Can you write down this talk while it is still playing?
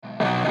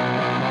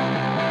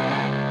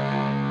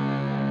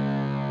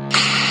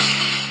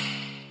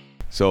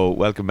So,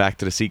 welcome back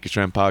to the Seek Your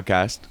Strength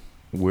podcast.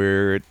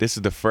 This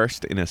is the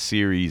first in a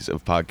series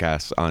of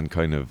podcasts on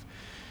kind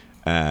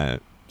of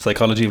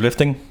psychology of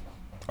lifting,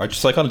 or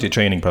just psychology of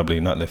training, probably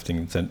not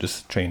lifting,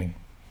 just training.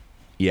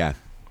 Yeah.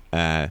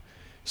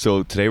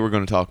 So today we're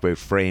going to talk about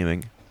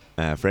framing.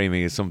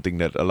 Framing is something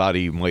that a lot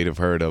of you might have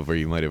heard of, or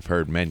you might have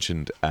heard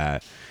mentioned.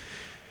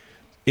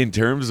 In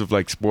terms of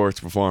like sports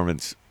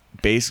performance,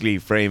 basically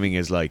framing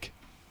is like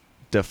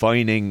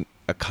defining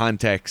a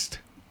context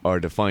or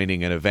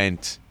defining an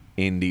event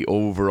in the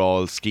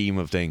overall scheme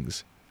of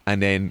things,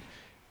 and then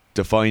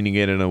defining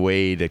it in a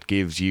way that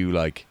gives you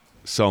like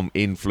some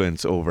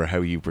influence over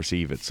how you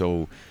perceive it.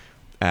 So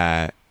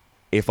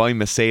if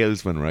I'm a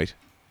salesman, right,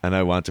 and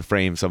I want to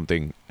frame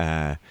something,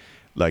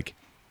 like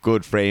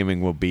good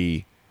framing will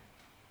be,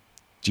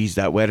 geez,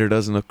 that weather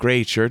doesn't look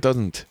great. Sure it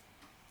doesn't.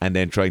 And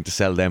then trying to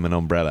sell them an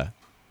umbrella.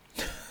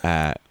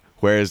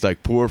 Whereas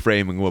like poor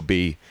framing will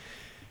be,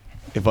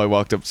 if I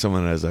walked up to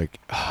someone and I was like,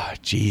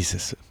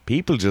 Jesus,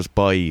 people just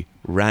buy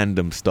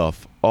random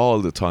stuff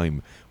all the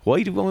time.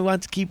 Why do we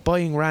want to keep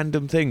buying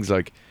random things?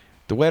 Like,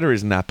 the weather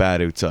isn't that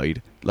bad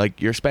outside. Like,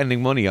 you're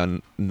spending money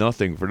on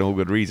nothing for no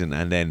good reason.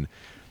 And then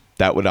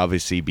that would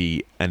obviously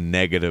be a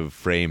negative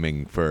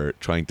framing for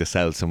trying to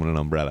sell someone an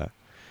umbrella.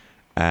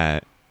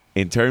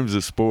 In terms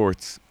of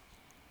sports,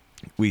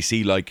 we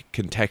see like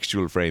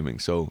contextual framing.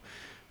 So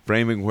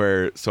framing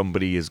where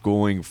somebody is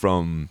going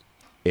from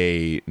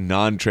a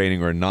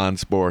non-training or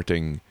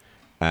non-sporting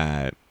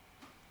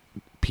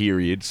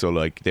period. So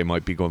like they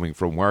might be coming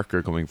from work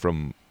or coming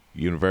from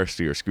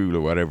university or school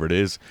or whatever it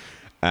is,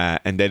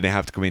 and then they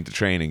have to come into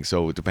training.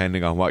 So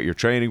depending on what you're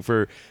training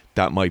for,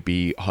 that might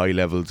be high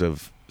levels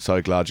of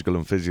psychological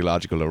and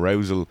physiological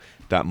arousal.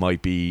 That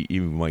might be,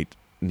 you might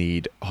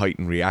need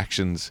heightened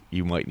reactions,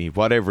 you might need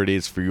whatever it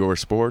is for your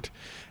sport,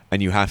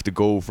 and you have to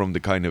go from the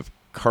kind of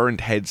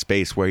current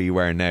headspace where you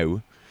are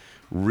now,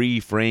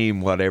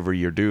 reframe whatever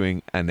you're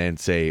doing, and then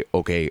say,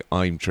 okay,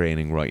 I'm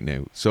training right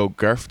now. So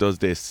Gerf does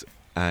this,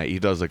 he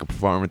does like a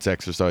performance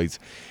exercise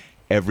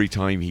every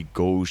time he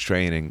goes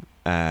training,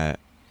 and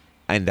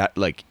that,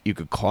 like, you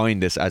could coin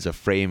this as a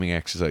framing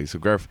exercise. So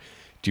Gerf,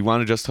 do you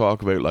want to just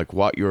talk about like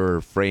what your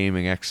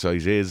framing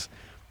exercise is?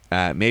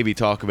 Maybe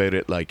talk about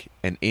it like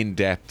an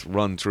in-depth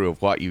run through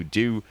of what you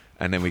do,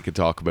 and then we could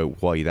talk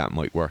about why that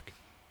might work.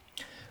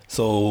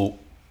 So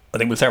I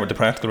think we'll start with the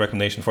practical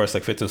recommendation first,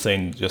 like Fitz was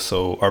saying, just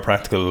so our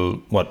practical,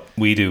 what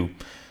we do,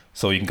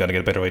 so you can kind of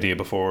get a better idea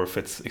before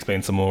Fitz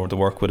explains some more of the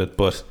work with it.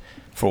 But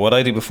for what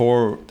I do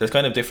before, there's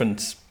kind of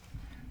different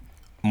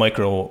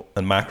micro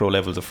and macro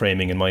levels of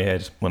framing in my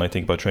head when I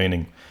think about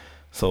training.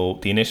 So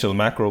the initial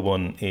macro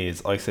one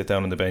is I sit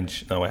down on the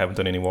bench. Now I haven't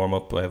done any warm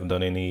up. I haven't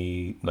done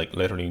any, like,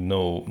 literally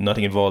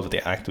nothing involved with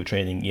the active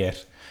training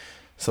yet.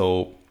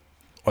 So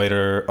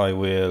either I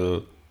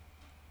will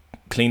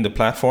clean the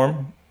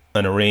platform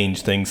and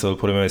arrange things. So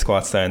put in my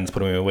squat stands,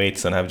 put in my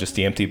weights, and have just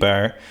the empty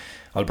bar.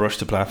 I'll brush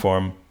the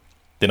platform.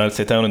 Then I'll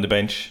sit down on the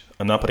bench.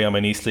 I'm not putting on my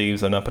knee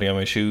sleeves. I'm not putting on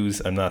my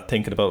shoes. I'm not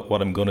thinking about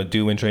what I'm going to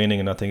do in training.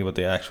 I'm not thinking about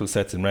the actual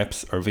sets and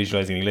reps or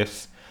visualizing any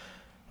lifts.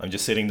 I'm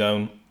just sitting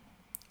down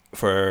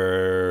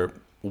for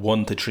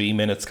 1 to 3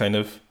 minutes kind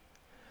of,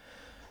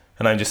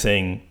 and I'm just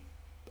saying,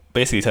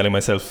 basically telling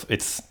myself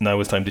it's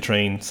time to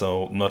train,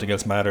 so nothing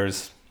else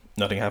matters.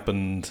 Nothing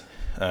happened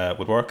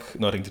with work,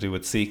 nothing to do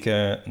with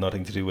Sika,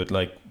 nothing to do with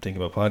like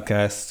thinking about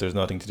podcasts. There's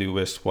nothing to do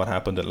with what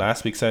happened at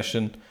last week's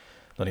session,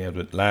 nothing to do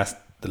with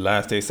the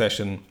last day's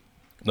session,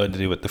 nothing to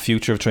do with the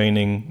future of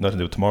training, nothing to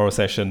do with tomorrow's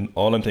session.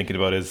 All I'm thinking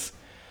about is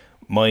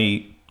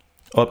my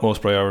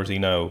utmost priority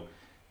now.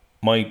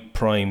 My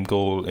prime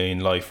goal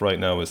in life right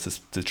now is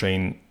to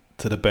train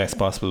to the best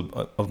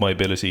possible of my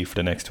ability for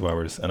the next 2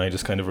 hours. And I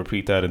just kind of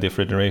repeat that in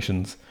different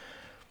iterations.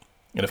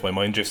 And if my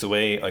mind drifts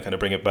away, I kind of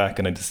bring it back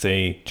and I just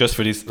say, just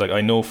for this, like, I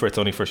know it's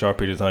only for a short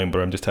period of time,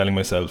 but I'm just telling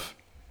myself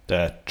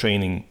that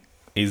training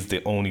is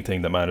the only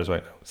thing that matters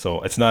right now. So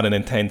it's not an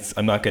intense,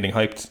 I'm not getting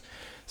hyped.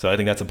 So I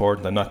think that's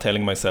important. I'm not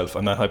hyping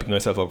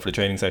myself up for the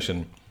training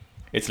session.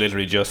 It's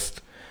literally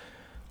just,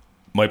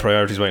 my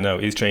priorities right now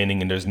is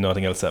training, and there's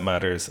nothing else that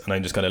matters. And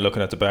I'm just kind of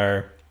looking at the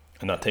bar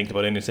and not thinking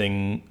about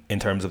anything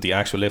in terms of the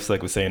actual lifts. Like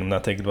I was saying, I'm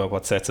not thinking about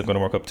what sets I'm going to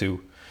work up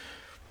to.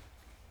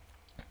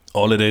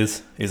 All it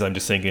is I'm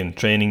just thinking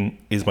training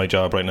is my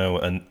job right now.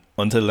 And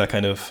until that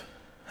kind of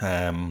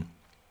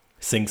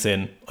sinks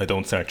in, I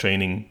don't start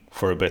training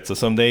for a bit. So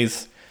some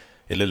days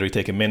it literally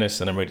take a minute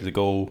and I'm ready to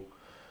go.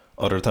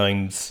 Other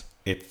times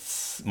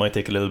might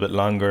take a little bit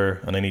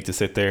longer and I need to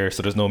sit there.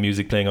 So there's no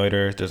music playing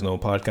either. There's no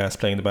podcast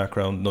playing in the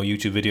background, no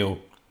YouTube video.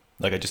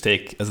 Like, I just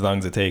take as long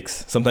as it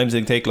takes. Sometimes it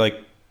can take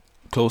like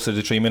closer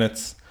to 3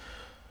 minutes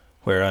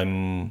where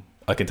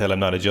I can tell I'm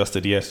not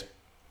adjusted yet.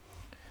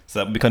 So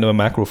that would be kind of a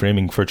macro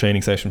framing for a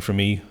training session for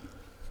me.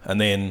 And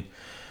then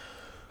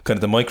kind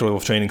of the micro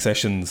of training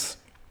sessions,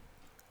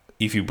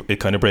 if you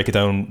kind of break it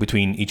down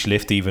between each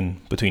lift, even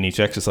between each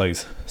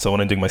exercise. So when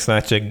I'm doing my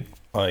snatching,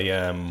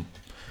 I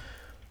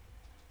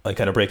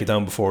kind of break it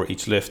down before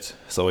each lift.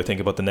 So I think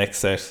about the next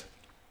set.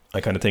 I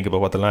kind of think about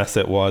what the last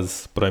set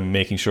was, but I'm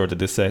making sure that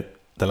this set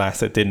the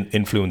last set didn't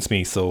influence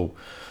me. So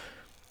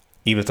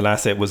even if the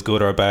last set was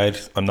good or bad,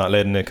 I'm not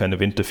letting it kind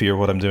of interfere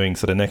what I'm doing.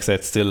 So the next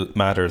set still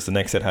matters. The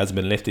next set hasn't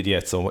been lifted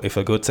yet. So if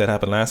a good set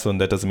happened last one,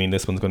 that doesn't mean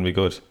this one's going to be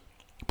good.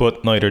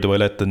 But neither do I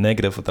let the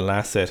negative of the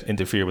last set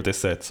interfere with this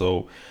set.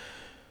 So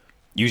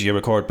usually I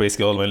record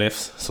basically all my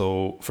lifts.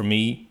 So for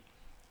me,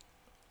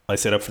 I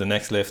set up for the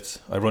next lift.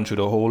 I run through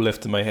the whole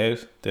lift in my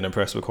head. Then I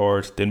press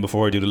record. Then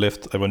before I do the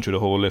lift, I run through the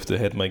whole lift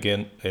ahead of my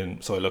again.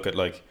 And so I look at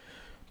like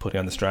putting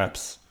on the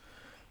straps,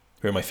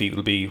 where my feet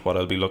will be, what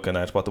I'll be looking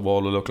at, what the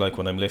wall will look like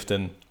when I'm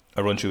lifting.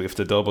 I run through, if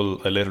the double,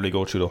 I literally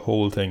go through the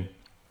whole thing.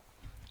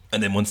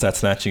 And then once that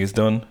snatching is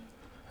done,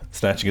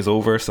 snatching is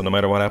over. So no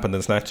matter what happened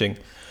in snatching,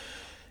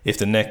 if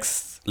the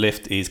next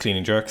lift is clean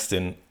and jerks,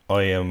 then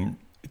I am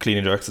clean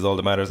and jerks is all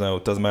that matters now.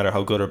 It doesn't matter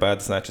how good or bad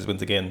the snatch has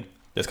been again.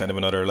 There's kind of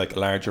another like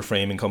larger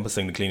frame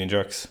encompassing the clean and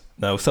jerks.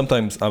 Now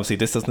sometimes obviously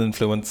this doesn't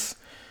influence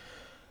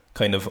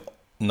kind of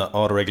not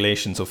auto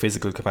regulation, so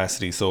physical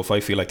capacity. So if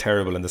I feel like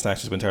terrible and the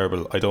snatch has been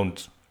terrible,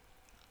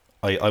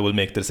 I will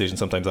make the decision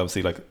sometimes,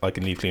 obviously, like I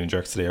can leave clean and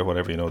jerks today or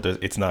whatever, you know.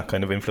 It's not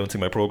kind of influencing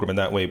my program in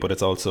that way, but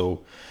it's also,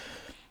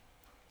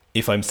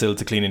 if I'm still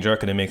to clean and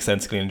jerk and it makes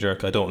sense to clean and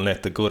jerk, I don't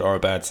let the good or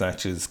bad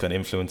snatches kind of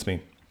influence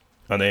me.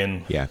 And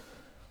then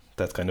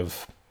that's kind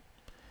of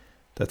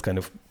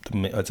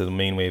the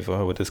main way of how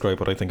I would describe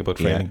what I think about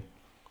training.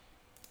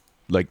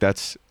 Like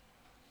that's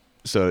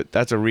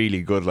a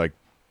really good, like,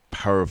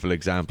 powerful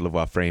example of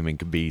what framing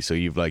can be. So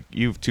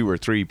you've two or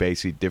three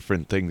basically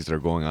different things that are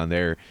going on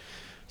there.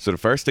 So the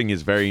first thing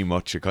is very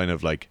much a kind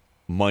of like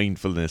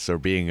mindfulness, or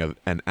being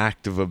an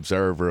active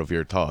observer of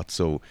your thoughts.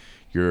 So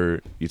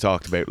you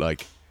talked about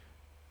like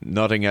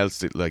nothing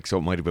else, like, so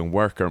it might have been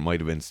work, or it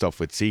might have been stuff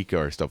with Sika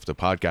or stuff with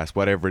the podcast,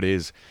 whatever it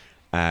is,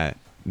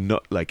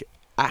 not like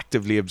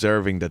actively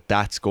observing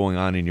that's going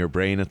on in your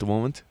brain at the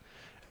moment.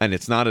 And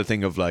it's not a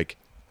thing of like,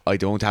 I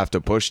don't have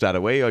to push that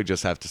away, I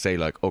just have to say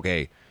like,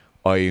 okay,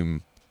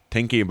 I'm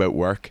thinking about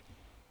work,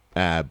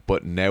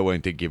 but now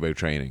I'm thinking about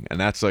training. And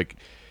that's like,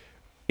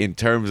 in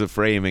terms of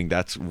framing,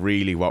 that's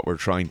really what we're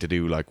trying to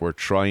do. Like, we're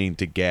trying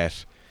to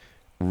get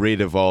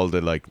rid of all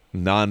the like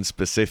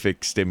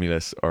non-specific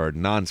stimulus or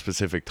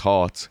non-specific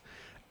thoughts,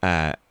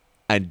 and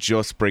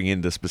just bring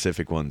in the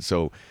specific ones.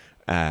 So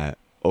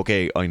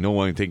okay, I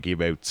know I'm thinking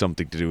about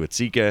something to do with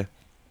Sika.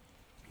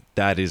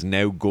 That is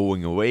now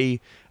going away,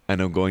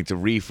 and I'm going to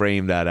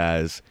reframe that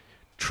as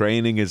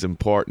training is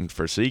important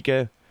for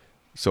Sika,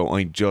 so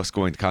I'm just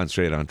going to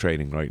concentrate on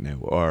training right now.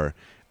 Or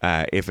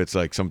if it's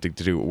like something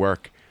to do with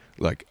work,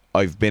 like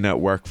I've been at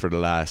work for the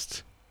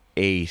last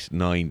 8,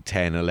 9,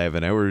 10,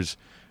 11 hours.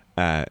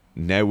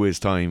 Now is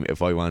time,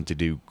 if I want to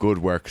do good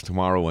work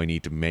tomorrow, I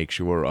need to make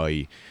sure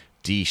I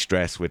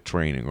de-stress with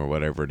training or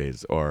whatever it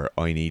is. Or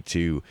I need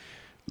to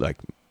like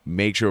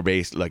make sure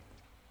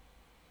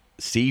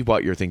see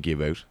what you're thinking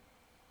about.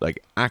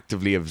 Like,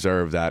 actively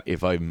observe that.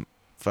 If I'm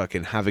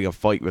fucking having a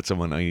fight with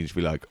someone, I need to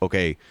be like,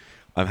 okay,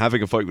 I'm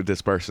having a fight with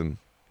this person.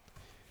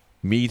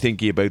 Me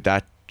thinking about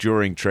that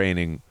during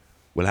training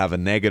will have a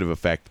negative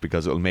effect,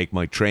 because it'll make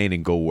my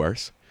training go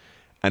worse.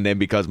 And then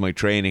because my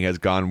training has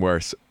gone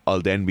worse,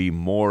 I'll then be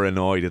more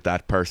annoyed at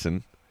that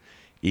person,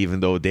 even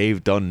though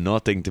they've done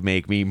nothing to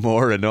make me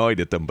more annoyed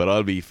at them. But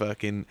I'll be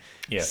fucking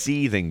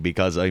seething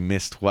because I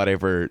missed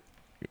whatever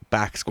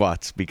back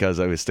squats because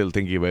I was still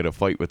thinking about a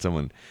fight with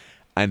someone.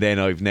 And then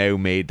I've now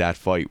made that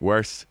fight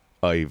worse.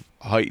 I've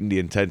heightened the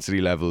intensity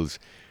levels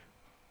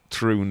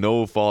through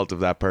no fault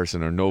of that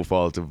person or no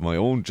fault of my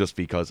own, just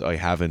because I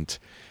haven't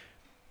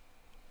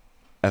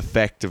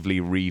effectively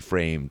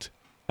reframed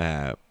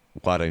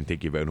what I'm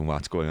thinking about and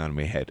what's going on in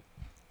my head.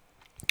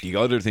 The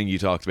other thing you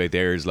talked about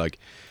there is like,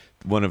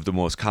 one of the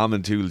most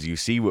common tools you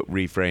see with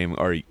reframe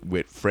or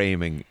with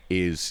framing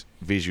is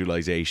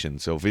visualization.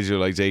 So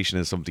visualization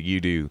is something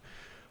you do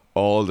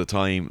all the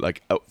time.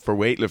 Like, for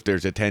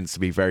weightlifters, it tends to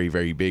be very,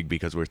 very big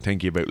because we're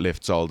thinking about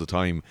lifts all the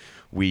time.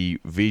 We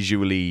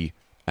visually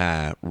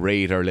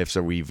rate our lifts,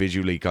 or we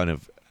visually kind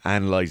of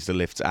analyze the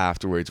lifts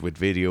afterwards with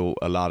video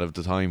a lot of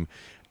the time.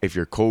 If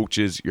your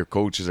coaches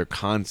are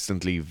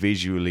constantly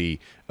visually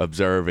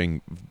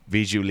observing,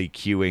 visually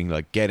cueing,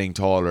 like getting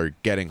taller,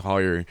 getting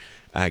higher,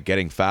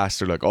 getting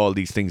faster, like all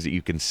these things that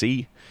you can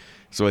see.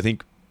 So I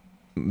think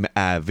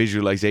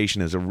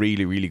visualization is a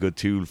really, really good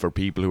tool for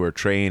people who are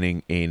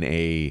training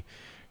in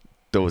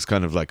those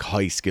kind of like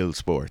high skill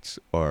sports.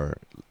 Or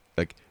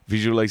like,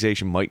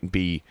 visualization mightn't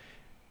be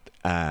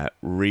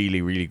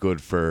really, really good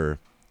for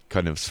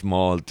kind of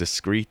small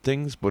discrete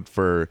things, but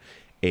for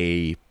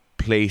a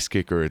place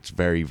kicker it's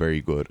very,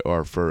 very good,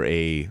 or for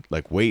a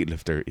like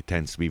weightlifter it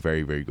tends to be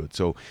very, very good.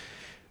 So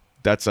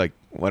that's like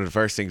one of the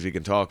first things we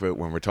can talk about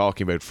when we're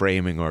talking about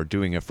framing, or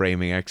doing a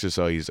framing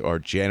exercise, or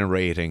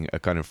generating a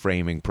kind of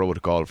framing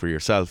protocol for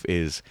yourself,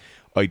 is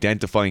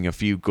identifying a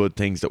few good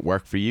things that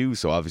work for you.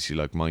 So obviously,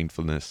 like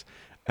mindfulness,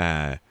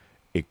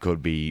 it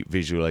could be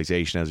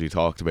visualization, as we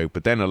talked about,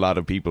 but then a lot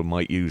of people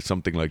might use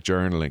something like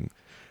journaling.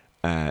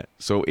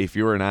 So if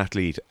you're an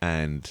athlete,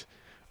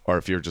 or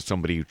if you're just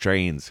somebody who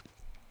trains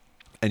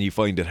and you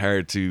find it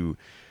hard to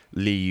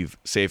leave,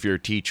 say if you're a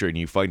teacher and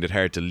you find it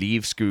hard to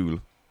leave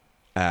school,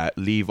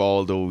 leave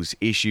all those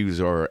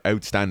issues or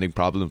outstanding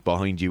problems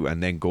behind you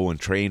and then go and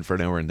train for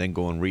an hour and then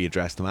go and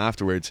readdress them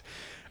afterwards.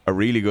 A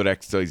really good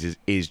exercise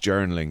is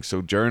journaling.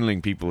 So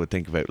journaling, people would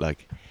think about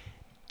like,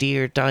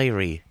 dear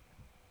diary,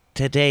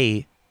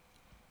 today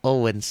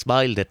Owen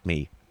smiled at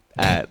me.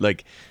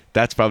 Like,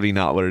 that's probably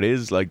not what it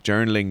is. Like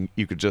journaling,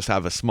 you could just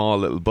have a small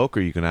little book,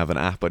 or you can have an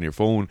app on your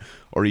phone,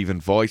 or even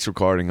voice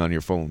recording on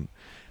your phone.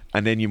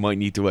 And then you might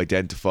need to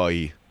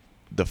identify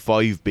the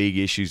 5 big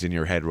issues in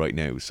your head right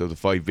now. So the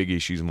 5 big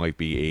issues might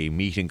be a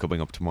meeting coming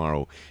up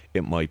tomorrow.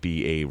 It might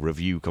be a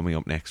review coming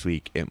up next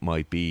week. It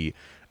might be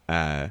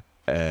an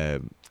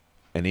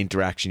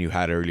interaction you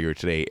had earlier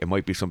today. It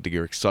might be something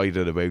you're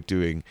excited about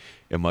doing.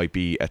 It might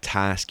be a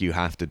task you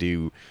have to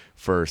do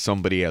for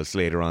somebody else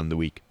later on in the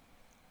week.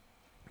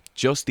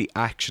 Just the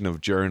action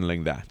of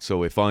journaling that.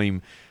 So if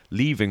I'm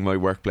leaving my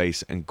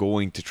workplace and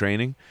going to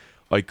training,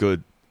 I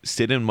could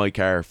sit in my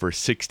car for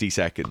 60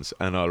 seconds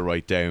and I'll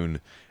write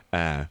down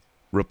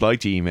reply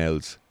to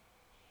emails,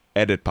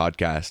 edit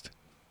podcast,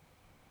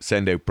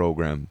 send out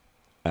program,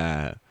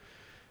 buy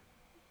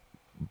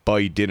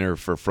dinner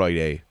for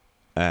Friday,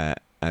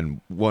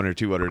 and 1 or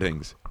 2 other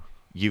things.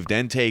 You've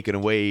then taken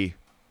away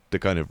the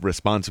kind of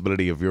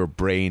responsibility of your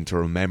brain to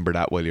remember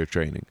that while you're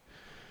training.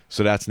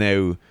 So that's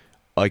now,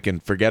 I can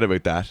forget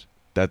about that.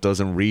 That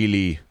doesn't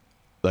really,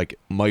 like,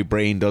 my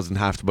brain doesn't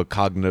have to put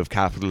cognitive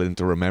capital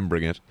into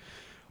remembering it.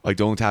 I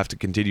don't have to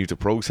continue to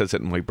process it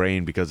in my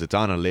brain because it's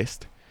on a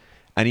list.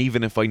 And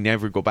even if I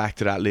never go back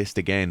to that list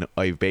again,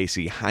 I've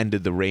basically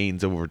handed the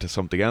reins over to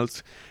something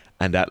else,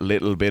 and that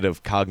little bit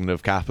of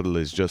cognitive capital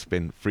has just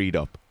been freed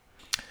up.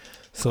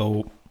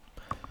 So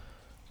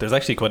there's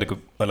actually quite a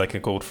good, I like a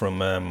quote from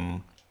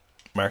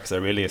Marcus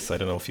Aurelius. I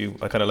don't know if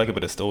I kind of like a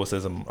bit of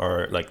stoicism,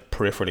 or like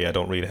peripherally, I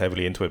don't read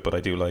heavily into it, but I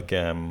do like,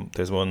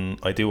 there's one,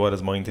 I do what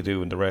is mine to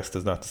do and the rest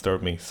does not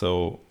disturb me.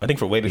 So I think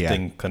for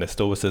weightlifting, kind of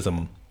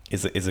stoicism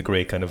is a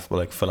great kind of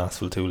like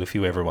philosophical tool if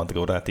you ever want to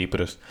go that deep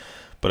with it.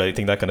 But I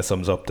think that kind of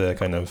sums up the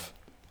kind of,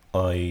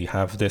 I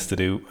have this to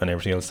do and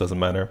everything else doesn't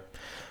matter.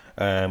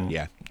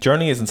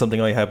 Journaling isn't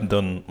something I haven't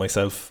done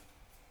myself.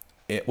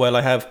 Well,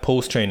 I have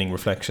post-training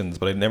reflections,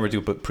 but I never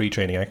do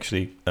pre-training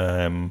actually.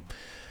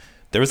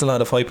 There is a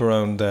lot of hype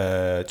around,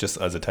 just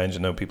as a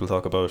tangent now, people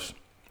talk about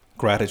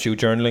gratitude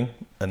journaling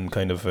and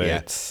kind of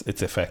its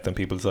effect on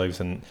people's lives.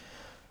 And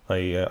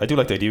I do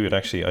like the idea of it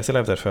actually. I still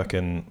have that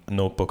fucking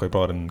notebook I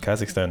brought in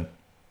Kazakhstan.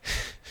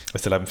 I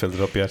still haven't filled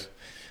it up yet.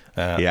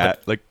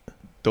 Like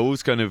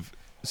those kind of,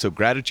 so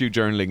gratitude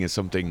journaling is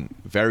something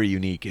very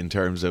unique in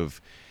terms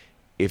of,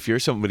 if you're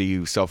somebody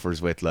who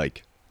suffers with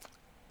like,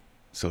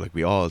 so like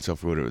we all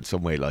suffer with it in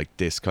some way, like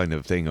this kind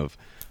of thing of,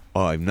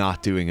 oh, I'm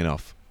not doing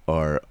enough,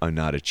 or I'm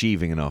not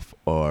achieving enough,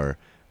 or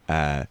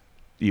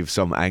you have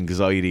some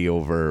anxiety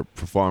over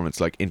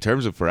performance. Like in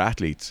terms of for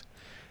athletes,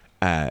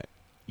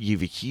 you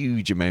have a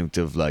huge amount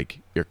of like,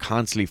 you're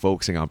constantly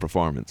focusing on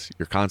performance,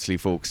 you're constantly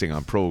focusing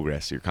on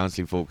progress, you're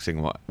constantly focusing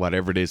on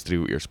whatever it is to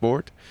do with your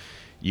sport.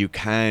 You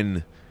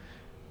can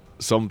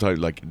sometimes,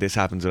 like this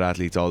happens with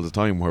athletes all the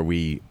time, where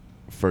we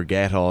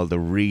forget all the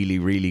really,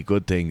 really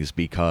good things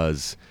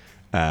because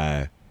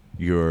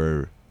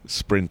your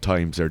sprint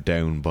times are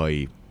down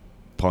by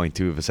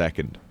 0.2 of a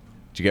second.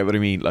 Do you get what I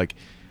mean? Like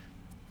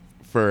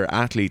for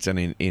athletes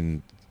and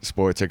in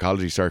sports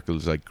psychology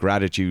circles, like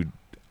gratitude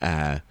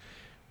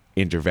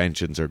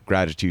interventions or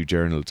gratitude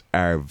journals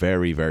are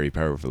very, very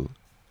powerful.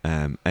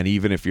 And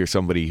even if you're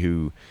somebody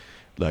who,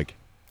 like,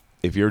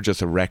 if you're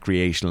just a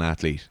recreational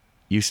athlete,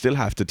 you still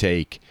have to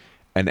take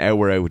an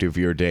hour out of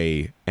your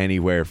day,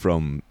 anywhere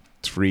from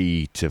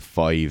 3 to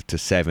 5 to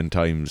 7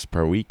 times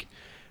per week.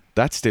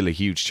 That's still a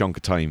huge chunk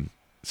of time.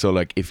 So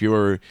like if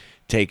you're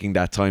taking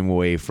that time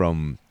away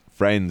from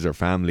friends or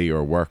family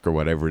or work or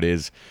whatever it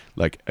is,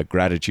 like a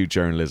gratitude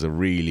journal is a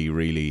really,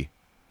 really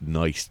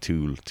nice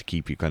tool to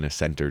keep you kind of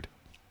centered.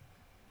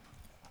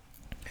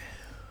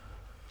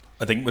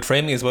 I think with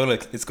training as well,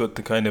 like it's good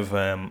to kind of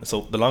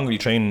so the longer you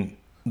train,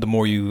 the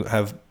more you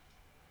have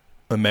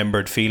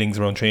remembered feelings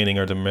around training,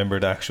 or the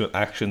remembered actual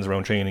actions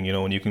around training, you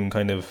know, and you can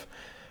kind of,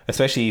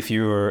 especially if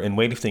you're in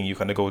weightlifting, you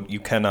kind of go, you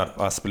cannot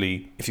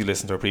possibly, if you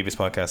listen to our previous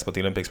podcast about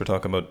the Olympics, we're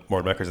talking about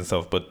world records and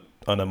stuff, but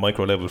on a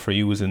micro level for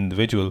you as an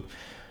individual,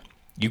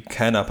 you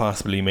cannot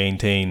possibly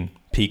maintain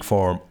peak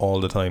form all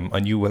the time,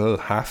 and you will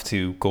have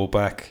to go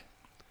back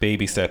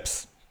baby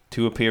steps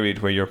to a period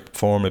where your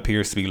form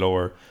appears to be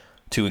lower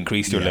to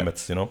increase your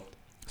limits, you know.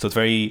 So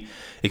it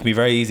can be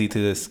very easy to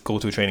just go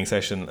to a training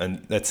session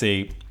and let's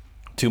say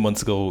 2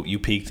 months ago you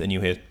peaked and you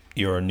hit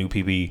your new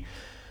PB,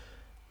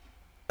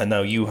 and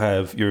now you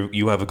have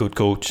a good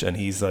coach and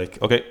he's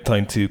like, okay,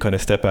 time to kind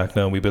of step back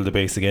now, we build a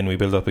base again, we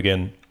build up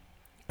again.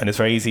 And it's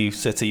very easy.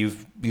 Let's say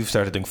you've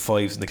started doing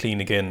 5s in the clean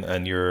again,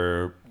 and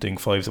you're doing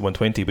 5s at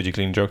 120, but you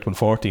clean and jerk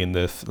 140 in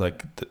this,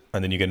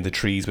 and then you get into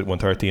trees with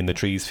 130, and the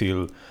trees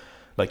feel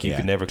like you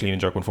could never clean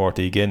and jerk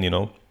 140 again, you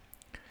know.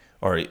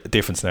 Or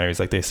different scenarios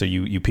like this. So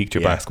you peaked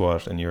your back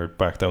squat and you're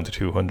back down to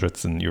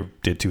 200s, and you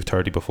did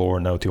 230 before,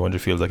 and now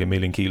 200 feels like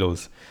 1,000,000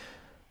 kilos.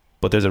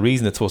 but there's a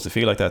reason it's supposed to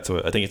feel like that.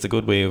 So I think it's a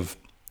good way of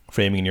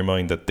framing in your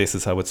mind that this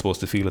is how it's supposed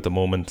to feel at the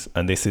moment,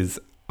 and this is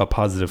a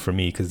positive for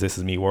me because this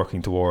is me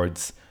working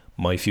towards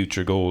my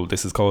future goal.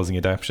 This is causing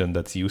adaptation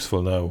that's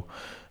useful now,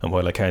 and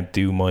while I can't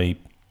do my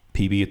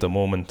PB at the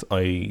moment,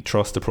 I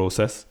trust the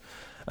process,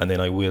 and then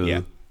I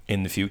will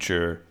in the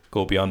future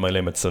go beyond my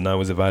limits. So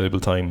now is a valuable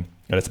time,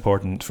 and it's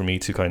important for me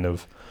to kind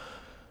of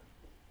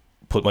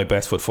put my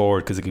best foot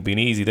forward, because it could be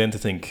easy then to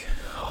think,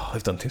 oh,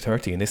 I've done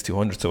 230 and this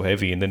 200 so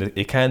heavy, and then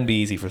it can be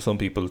easy for some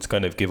people to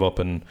kind of give up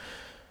and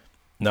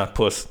not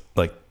put,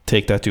 like,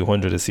 take that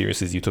 200 as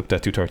serious as you took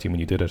that 230 when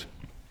you did it.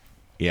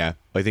 Yeah,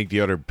 I think the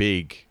other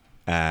big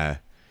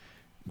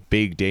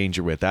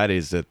danger with that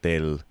is that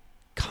they'll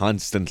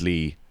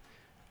constantly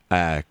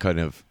kind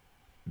of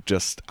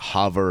just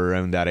hover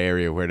around that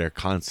area where they're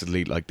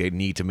constantly, like, they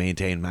need to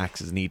maintain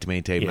maxes, and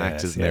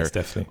they're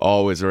definitely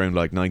always around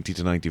like 90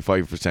 to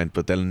 95%,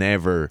 but they'll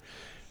never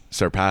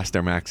surpass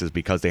their maxes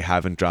because they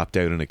haven't dropped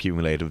out in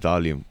accumulated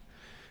volume.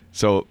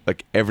 So,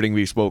 like, everything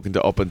we've spoken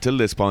to up until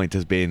this point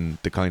has been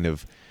the kind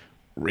of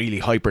really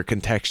hyper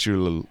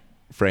contextual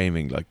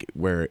framing, like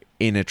we're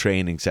in a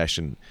training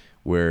session,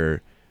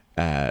 we're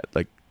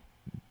like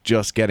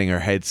just getting our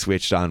head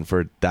switched on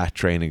for that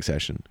training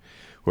session.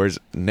 Whereas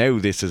now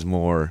this is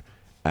more,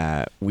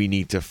 we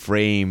need to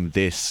frame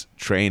this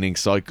training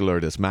cycle or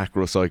this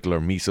macro cycle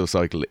or meso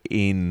cycle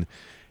in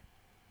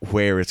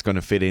where it's going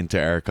to fit into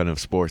our kind of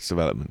sports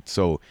development.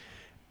 So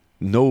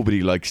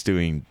nobody likes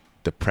doing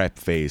the prep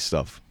phase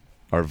stuff,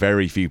 or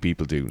very few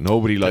people do.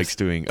 Nobody likes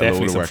doing a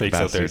load of work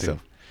capacity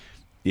stuff.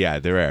 Yeah,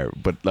 there are.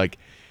 But like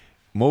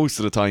most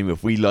of the time,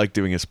 if we like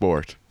doing a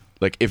sport,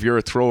 like if you're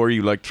a thrower,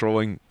 you like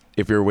throwing.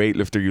 If you're a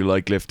weightlifter, you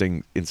like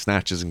lifting in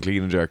snatches and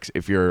clean and jerks.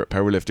 If you're a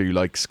powerlifter, you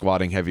like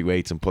squatting heavy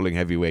weights and pulling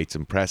heavy weights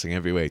and pressing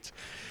heavy weights.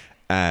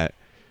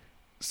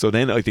 So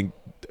then I think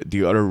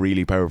the other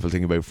really powerful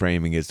thing about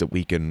framing is that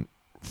we can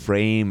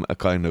frame a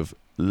kind of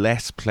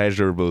less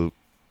pleasurable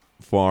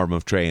form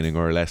of training,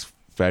 or a less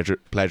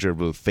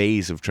pleasurable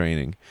phase of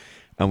training,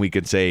 and we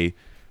can say,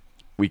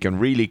 we can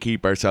really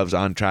keep ourselves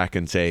on track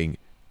and saying,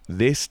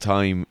 this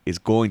time is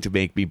going to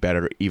make me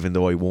better even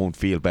though I won't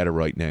feel better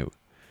right now.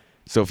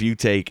 So if you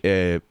take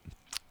a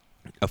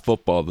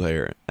football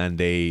player and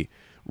they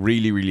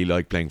really, really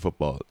like playing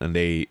football, and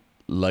they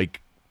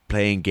like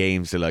playing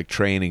games, they like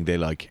training, they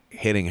like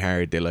hitting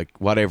hard, they like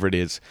whatever it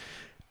is,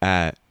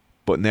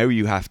 but now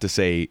you have to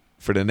say,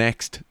 for the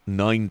next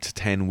 9 to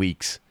 10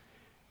 weeks,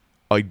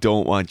 I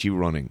don't want you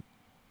running.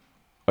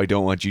 I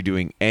don't want you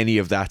doing any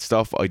of that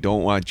stuff. I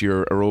don't want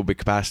your aerobic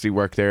capacity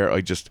work there.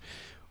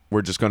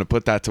 We're just going to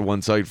put that to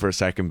one side for a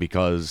second,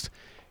 because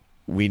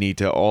we need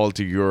to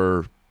alter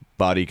your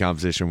body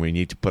composition. We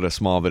need to put a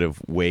small bit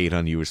of weight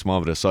on you, a small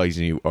bit of size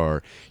on you,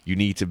 or you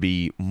need to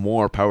be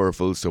more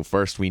powerful. So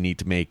first we need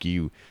to make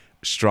you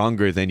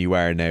stronger than you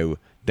are now,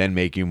 then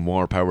make you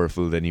more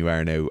powerful than you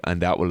are now,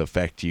 and that will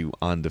affect you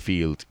on the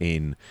field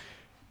in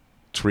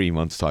 3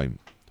 months' time.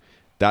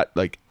 That,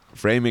 like,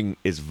 framing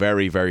is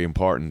very, very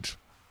important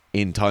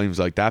in times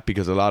like that,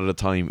 because a lot of the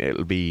time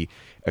it'll be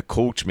a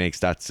coach makes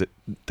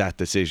that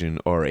decision,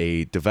 or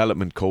a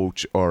development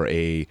coach or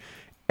a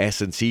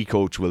S&C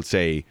coach will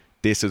say,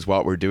 this is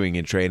what we're doing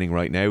in training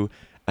right now,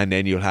 and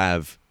then you'll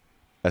have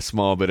a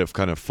small bit of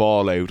kind of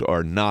fallout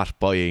or not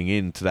buying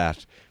into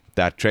that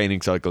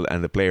training cycle,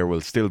 and the player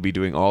will still be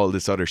doing all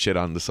this other shit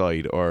on the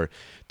side, or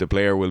the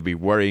player will be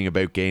worrying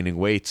about gaining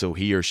weight, so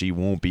he or she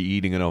won't be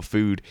eating enough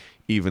food,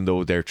 even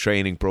though their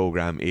training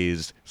program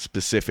is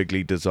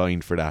specifically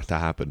designed for that to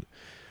happen.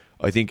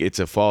 I think it's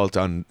a fault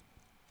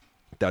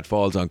that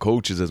falls on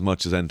coaches as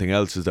much as anything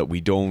else, is that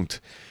we don't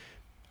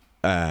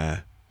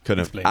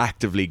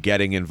actively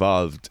get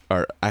involved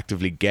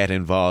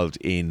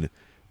in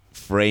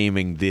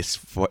framing this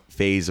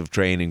phase of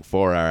training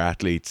for our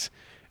athletes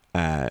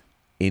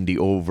in the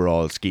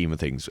overall scheme of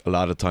things. A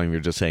lot of time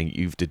you're just saying,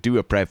 you have to do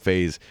a prep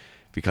phase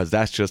because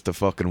that's just the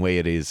fucking way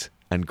it is,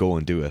 and go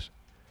and do it.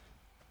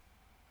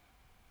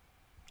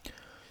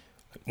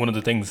 One of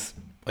the things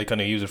I kind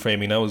of use in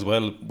framing now as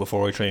well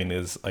before I train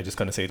is, I just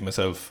kind of say to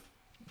myself,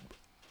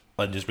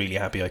 I'm just really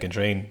happy I can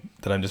train,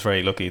 that I'm just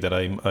very lucky that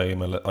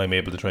I'm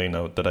able to train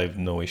now, that I've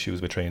no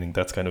issues with training.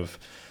 That's kind of,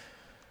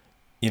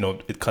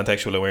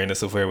 contextual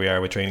awareness of where we are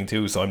with training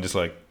too. So I'm just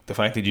like, the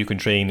fact that you can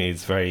train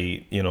is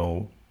very,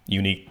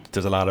 unique.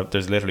 There's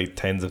literally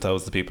tens of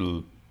thousands of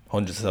people,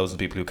 hundreds of thousands of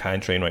people who can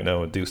train right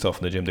now and do stuff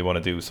in the gym they want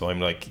to do. So I'm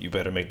like, you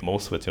better make the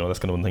most of it. That's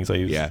kind of one of the things I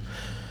use. Yeah.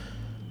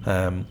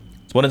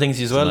 It's one of the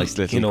things as well. Nice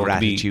little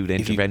gratitude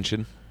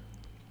intervention.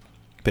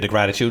 Bit of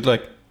gratitude,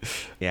 like.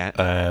 Yeah.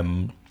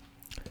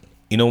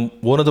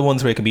 One of the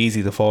ones where it can be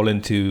easy to fall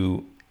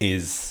into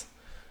is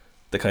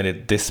the kind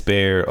of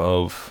despair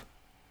of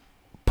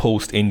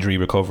post-injury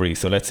recovery.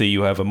 So let's say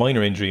you have a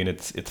minor injury and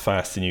it's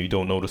fast and you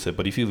don't notice it,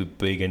 but if you have a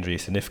big injury, a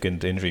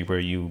significant injury where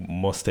you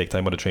must take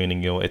time out of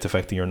training, it's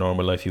affecting your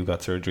normal life, you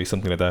got surgery,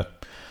 something like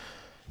that.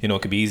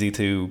 It can be easy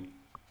to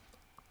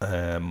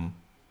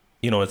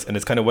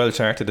it's kind of well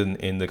charted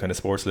in the kind of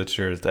sports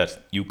literature that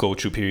you go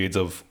through periods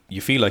of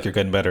you feel like you're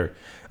getting better,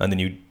 and then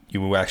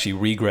you actually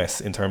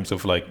regress in terms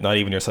of like not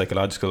even your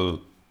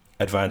psychological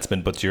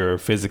advancement, but your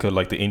physical,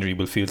 like the injury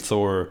will feel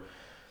sore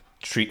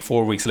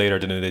 4 weeks later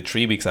than it did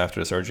 3 weeks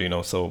after the surgery.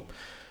 So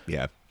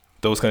Yeah.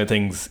 those kind of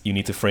things, you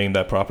need to frame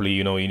that properly.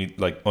 You need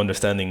like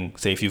understanding,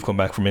 say if you've come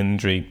back from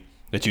injury,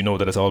 that you know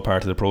that it's all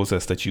part of the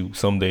process, that you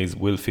some days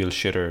will feel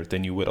shitter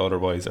than you would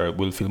otherwise, or it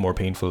will feel more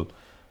painful,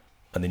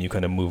 and then you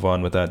kind of move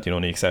on with that,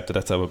 and you accept that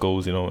that's how it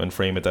goes, and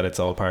frame it that it's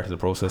all part of the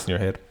process in your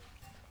head.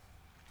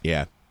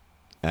 Yeah.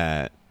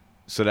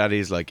 So that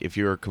is like, if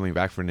you're coming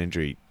back from an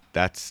injury,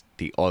 that's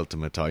the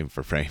ultimate time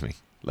for framing.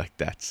 Like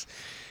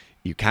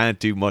you can't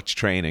do much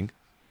training.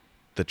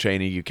 The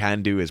training you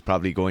can do is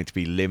probably going to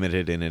be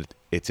limited in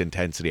its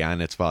intensity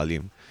and its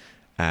volume.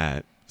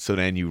 So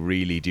then you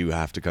really do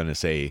have to kind of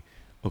say,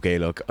 okay,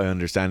 look, I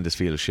understand this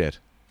feels shit,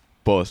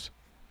 but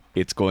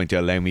it's going to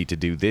allow me to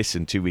do this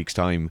in 2 weeks'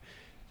 time.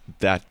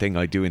 That thing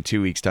I do in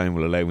 2 weeks' time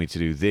will allow me to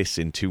do this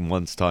in 2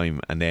 months' time,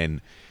 and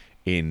then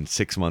in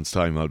 6 months'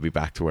 time I'll be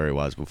back to where I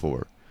was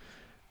before.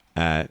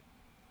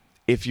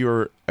 If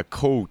you're a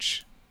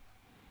coach,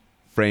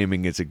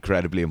 framing is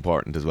incredibly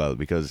important as well,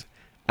 because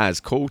as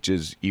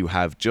coaches you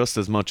have just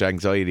as much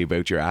anxiety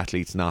about your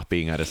athletes not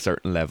being at a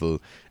certain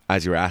level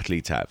as your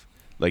athletes have.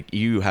 Like,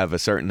 you have a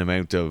certain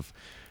amount of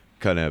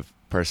kind of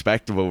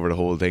perspective over the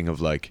whole thing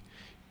of like,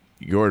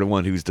 you're the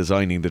one who's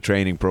designing the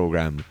training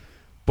program.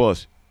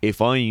 But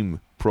if I'm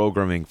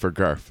programming for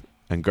Gurf,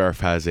 and Gurf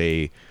has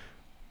a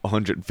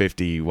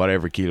 150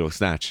 whatever kilo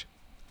snatch,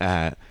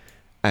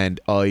 and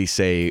I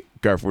say,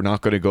 Gurf, we're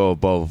not going to go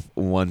above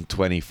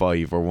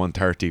 125 or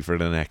 130 for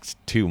the next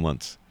 2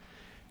 months,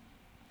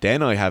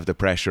 then I have the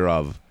pressure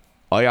of,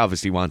 I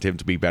obviously want him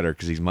to be better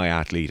because he's my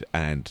athlete,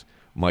 and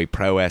my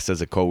prowess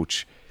as a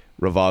coach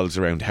revolves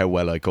around how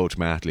well I coach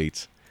my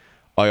athletes.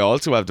 I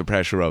also have the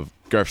pressure of,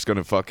 Gurf's going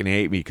to fucking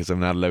hate me because I'm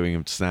not allowing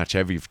him to snatch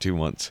heavy for 2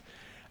 months.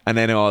 And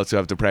then I also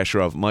have the pressure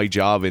of my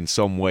job in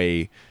some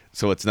way.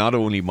 So it's not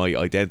only my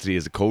identity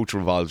as a coach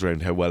revolves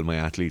around how well my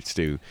athletes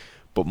do,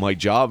 but my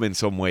job in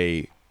some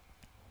way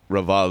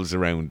revolves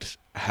around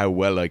how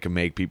well I can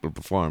make people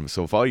perform.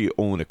 So if I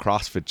own a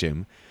CrossFit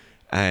gym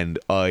and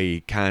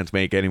I can't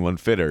make anyone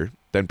fitter,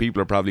 then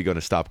people are probably going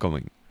to stop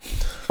coming.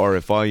 Or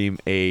if I'm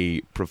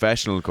a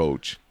professional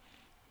coach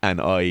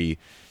and I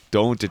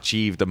don't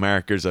achieve the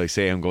markers I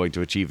say I'm going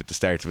to achieve at the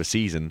start of a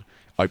season,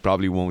 I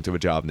probably won't have a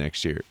job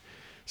next year.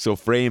 So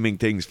framing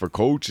things for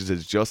coaches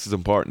is just as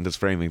important as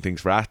framing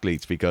things for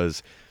athletes,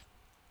 because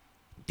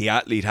the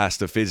athlete has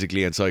to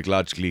physically and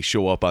psychologically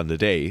show up on the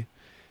day.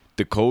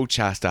 The coach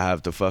has to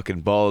have the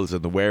fucking balls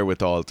and the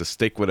wherewithal to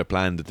stick with a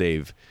plan that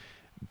they've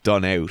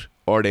done out,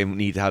 or they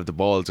need to have the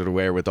balls or the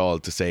wherewithal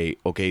to say,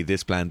 okay,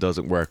 this plan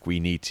doesn't work, we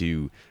need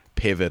to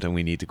pivot and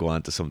we need to go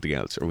on to something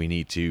else, or we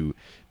need to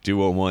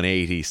do a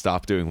 180,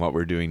 stop doing what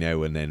we're doing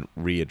now, and then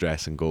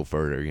readdress and go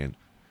further again.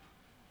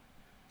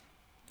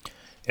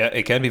 Yeah,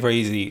 it can be very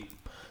easy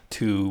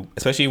to,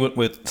 especially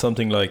with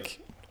something like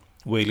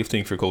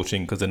weightlifting for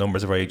coaching, because the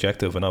numbers are very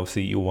objective, and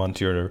obviously you want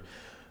your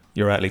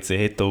athletes to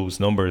hit those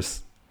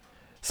numbers.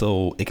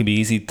 So it can be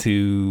easy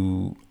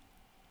to,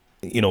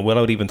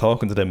 without even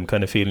talking to them,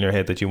 kind of feel in your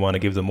head that you want to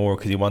give them more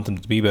because you want them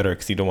to be better,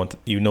 because you don't want,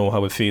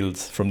 how it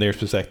feels from their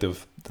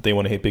perspective that they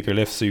want to hit bigger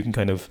lifts, so you can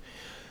kind of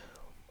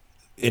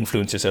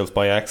influence yourself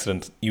by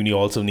accident. You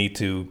also need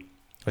to,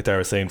 like Dara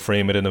was saying,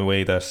 frame it in a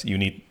way that you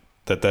need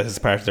that is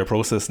part of their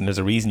process, and there's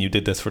a reason you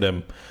did this for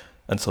them,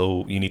 and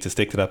so you need to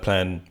stick to that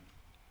plan.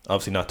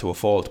 Obviously not to a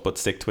fault, but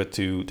stick to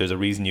it. There's a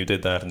reason you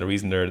did that, and the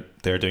reason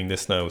they're doing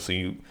this now.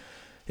 So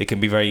it can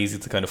be very easy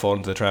to kind of fall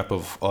into the trap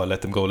of,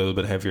 let them go a little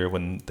bit heavier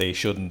when they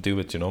shouldn't do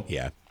it.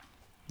 Yeah.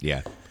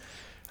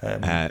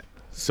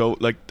 So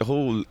like the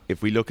whole,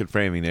 if we look at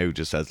framing now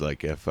just as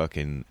like a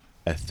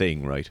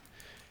thing, right?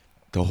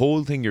 The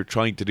whole thing you're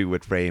trying to do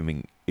with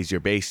framing is you're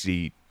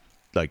basically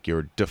like,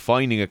 you're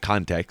defining a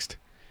context,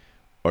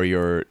 or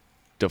you're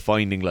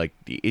defining like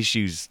the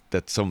issues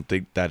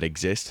that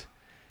exist,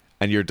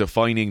 and you're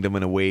defining them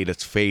in a way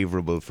that's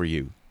favorable for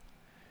you.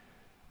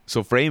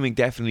 So framing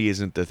definitely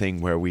isn't the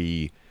thing where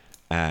we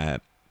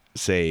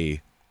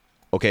say,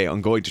 okay,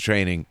 I'm going to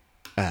training,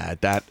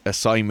 that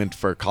assignment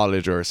for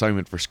college or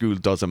assignment for school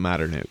doesn't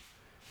matter now.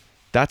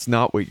 That's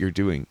not what you're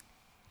doing.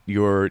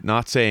 You're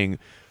not saying,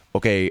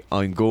 okay,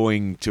 I'm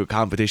going to a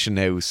competition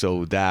now,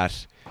 so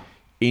that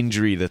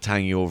injury that's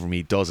hanging over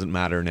me doesn't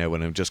matter now,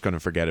 and I'm just going to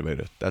forget about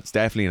it. That's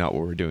definitely not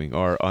what we're doing.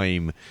 Or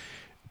I'm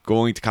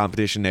going to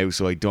competition now,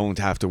 so I don't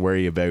have to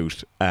worry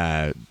about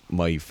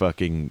my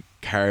fucking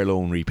car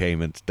loan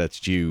repayment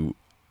that's due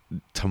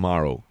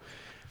tomorrow.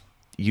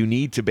 You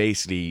need to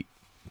basically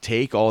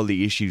take all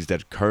the issues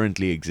that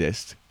currently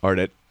exist, or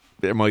that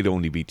there might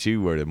only be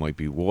two, or there might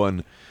be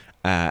one,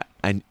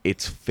 and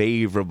its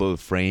favorable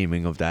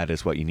framing of that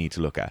is what you need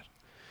to look at.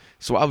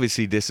 So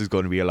obviously this is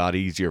going to be a lot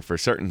easier for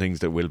certain things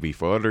that will be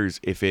for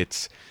others. If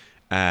it's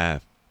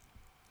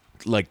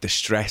like the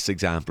stress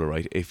example,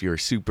 right? If you're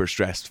super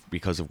stressed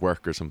because of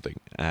work or something,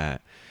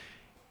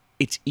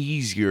 it's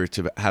easier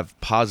to have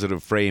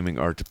positive framing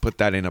or to put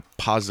that in a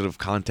positive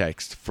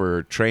context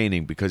for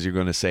training, because you're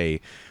going to say,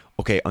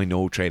 okay, I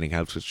know training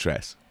helps with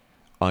stress.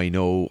 I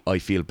know I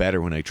feel better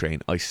when I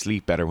train. I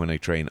sleep better when I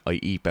train. I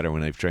eat better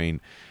when I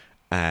train.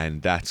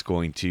 And that's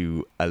going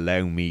to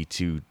allow me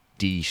to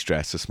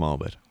de-stress a small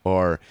bit.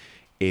 Or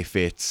if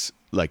it's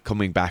like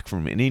coming back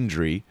from an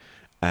injury,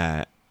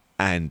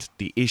 and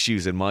the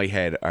issues in my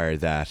head are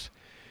that,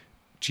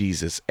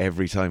 Jesus,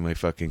 every time I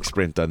fucking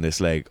sprint on this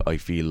leg, I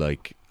feel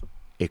like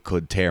it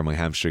could tear my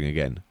hamstring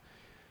again.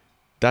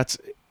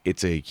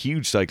 It's a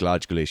huge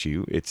psychological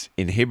issue. It's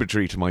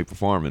inhibitory to my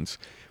performance.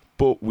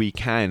 But we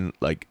can,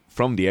 like,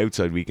 from the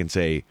outside, we can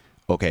say,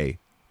 okay,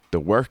 the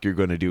work you're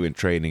going to do in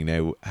training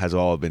now has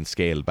all been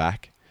scaled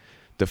back.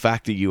 The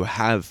fact that you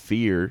have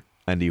fear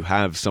and you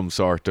have some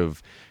sort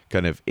of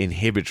kind of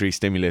inhibitory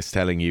stimulus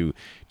telling you,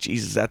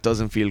 Jesus, that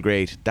doesn't feel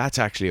great, that's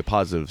actually a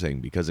positive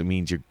thing, because it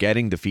means you're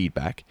getting the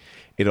feedback.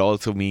 It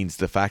also means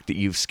the fact that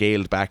you've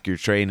scaled back your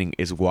training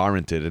is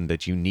warranted and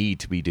that you need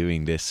to be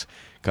doing this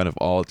kind of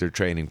altered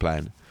training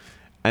plan.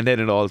 And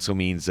then it also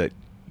means that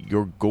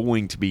you're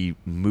going to be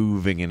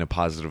moving in a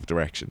positive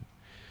direction.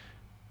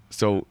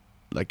 So,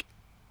 like,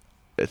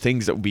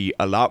 things that would be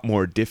a lot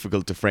more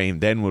difficult to frame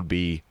then would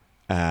be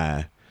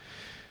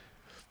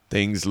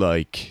things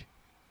like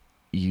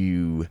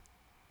you're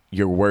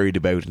worried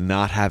about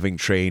not having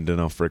trained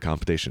enough for a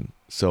competition.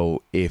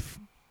 So if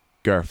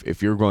Garth,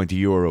 if you're going to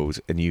Euros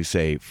and you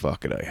say,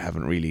 fuck it, I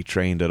haven't really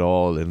trained at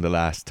all in the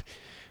last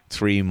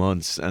 3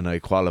 months and I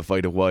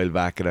qualified a while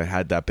back and I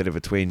had that bit of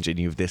a twinge, and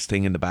you have this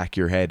thing in the back of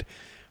your head,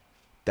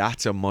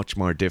 that's a much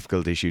more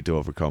difficult issue to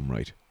overcome,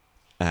 right?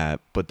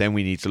 But then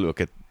we need to look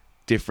at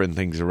different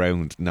things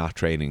around not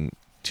training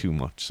too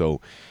much. So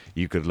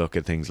you could look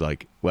at things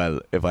like, well,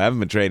 if I haven't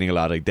been training a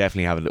lot, I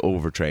definitely haven't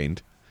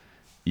overtrained.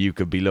 You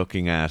could be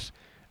looking at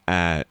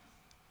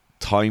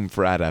time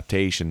for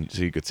adaptation.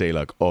 So you could say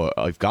like, oh,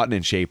 I've gotten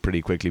in shape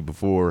pretty quickly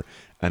before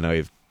and I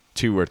have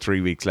 2 or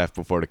 3 weeks left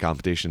before the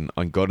competition.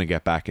 I'm going to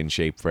get back in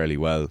shape fairly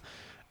well.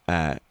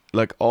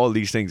 Like all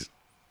these things,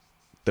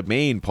 the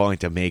main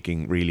point I'm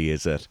making really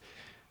is that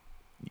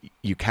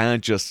you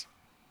can't just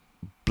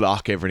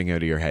block everything out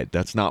of your head.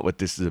 That's not what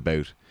this is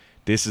about.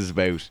 This is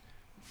about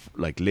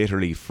like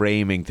literally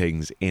framing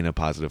things in a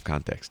positive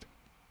context.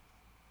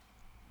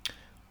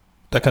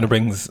 That kind of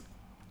brings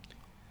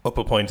up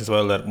a point as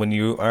well, that when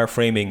you are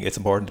framing, it's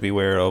important to be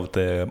aware of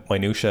the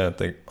minutiae,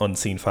 the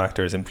unseen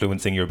factors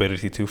influencing your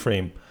ability to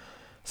frame.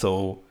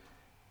 So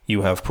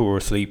you have poor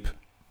sleep,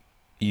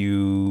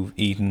 you've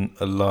eaten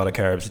a lot of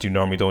carbs that you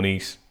normally don't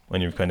eat,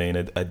 and you're kind of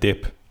in a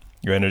dip,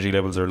 your energy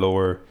levels are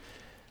lower,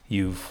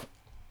 you've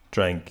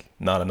drank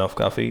not enough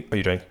coffee, or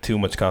you drank too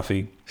much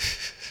coffee,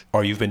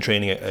 or you've been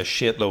training a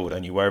shitload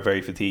and you are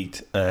very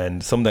fatigued,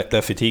 and some of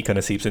that fatigue kind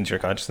of seeps into your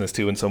consciousness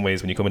too in some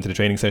ways. When you come into the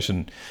training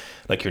session,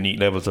 like your NEAT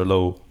levels are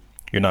low,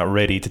 you're not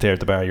ready to tear at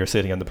the bar, you're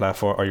sitting on the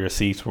platform or your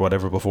seat or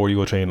whatever before you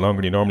go train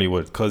longer than you normally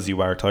would because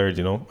you are tired,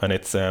 you know. And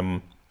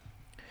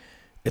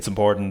it's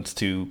important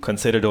to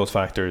consider those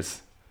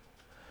factors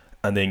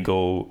and then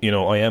go, you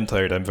know, I am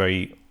tired,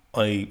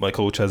 my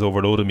coach has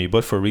overloaded me,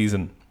 but for a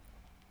reason.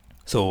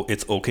 So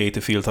it's okay to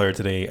feel tired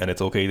today, and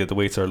it's okay that the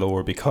weights are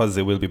lower because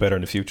it will be better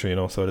in the future, you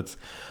know. So I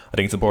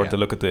think it's important to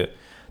look at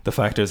the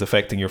factors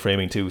affecting your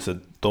framing too. So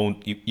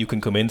you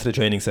can come into the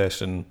training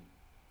session.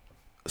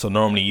 So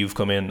normally you've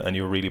come in and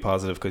you're really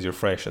positive because you're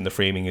fresh and the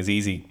framing is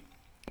easy.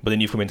 But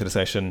then you've come into the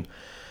session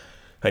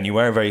and you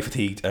are very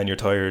fatigued and you're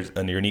tired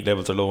and your NEAT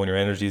levels are low and your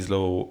energy is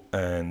low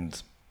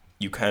and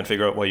you can't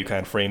figure out why you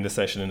can't frame the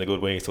session in a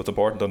good way. So it's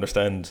important to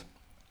understand.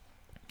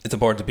 It's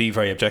important to be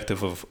very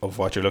objective of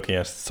what you're looking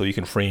at so you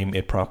can frame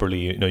it properly.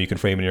 You know, you can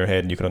frame it in your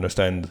head and you can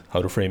understand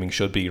how the framing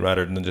should be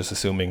rather than just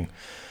assuming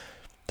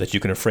that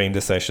you can frame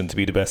this session to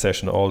be the best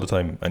session all the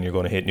time and you're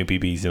going to hit new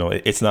PBs. You know,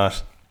 it's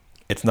not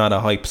a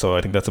hype. So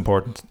I think that's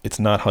important. It's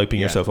not hyping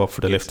yourself up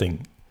for the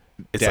lifting.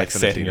 It's like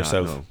setting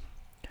yourself. No.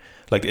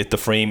 Like the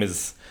frame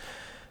is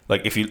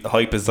like, if you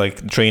hype is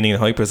like training,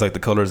 and hype is like the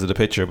colors of the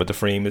picture, but the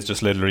frame is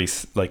just literally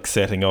like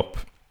setting up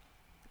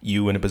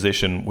you in a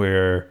position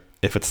where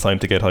if it's time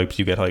to get hyped,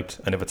 you get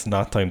hyped. And if it's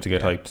not time to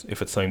get hyped,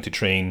 if it's time to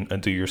train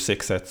and do your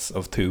 6 sets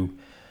of 2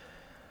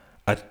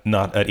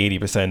 not at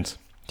 80%,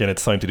 then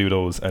it's time to do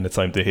those, and it's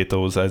time to hit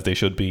those as they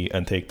should be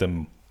and take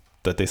them,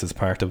 that this is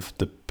part of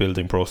the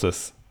building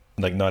process.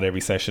 Like not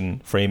every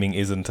session framing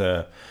isn't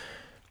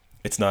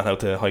it's not how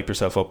to hype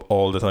yourself up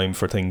all the time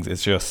for things.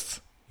 It's just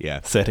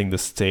setting the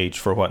stage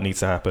for what needs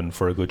to happen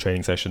for a good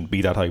training session,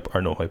 be that hype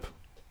or no hype.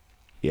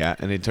 Yeah,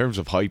 and in terms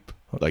of hype,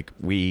 like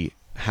we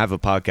have a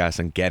podcast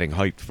on getting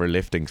hyped for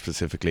lifting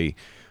specifically.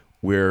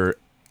 We're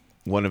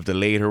one of the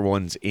later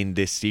ones in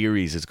this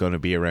series is going to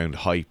be around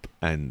hype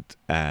and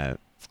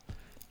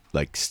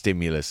like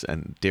stimulus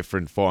and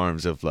different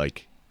forms of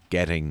like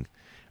getting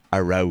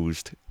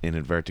aroused in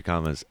inverted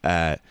commas.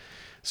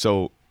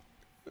 So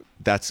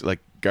that's like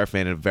Garth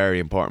made a very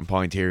important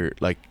point here.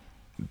 Like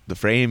the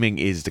framing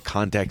is the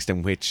context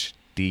in which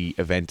the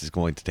event is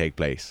going to take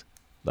place.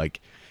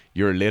 Like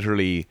you're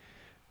literally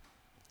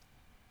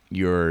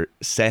you're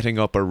setting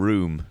up a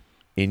room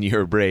in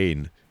your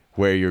brain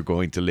where you're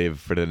going to live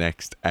for the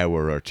next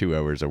hour or 2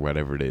 hours or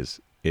whatever it is.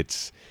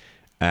 It's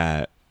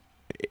yeah,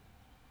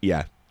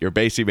 you're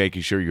basically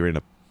making sure you're in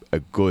a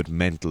good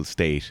mental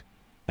state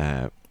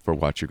for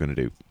what you're going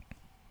to do.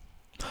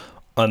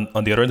 On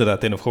the other end of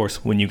that, then, of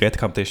course, when you get to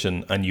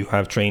competition and you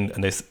have trained,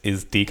 and this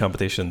is the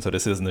competition, so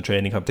this isn't a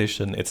training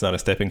competition, it's not a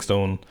stepping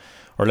stone,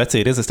 or let's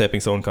say it is a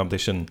stepping stone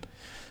competition,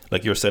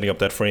 like you're setting up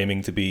that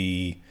framing to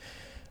be,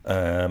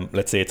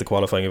 let's say it's a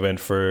qualifying event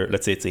for,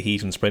 let's say it's a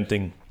heat and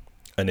sprinting,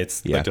 and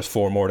it's like just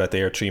 4 more that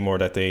day or 3 more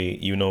that day.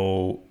 You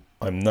know,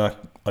 I'm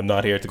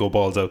not here to go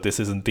balls out. This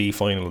isn't the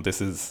final.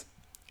 This is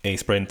a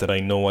sprint that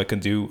I know I can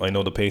do. I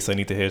know the pace I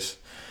need to hit,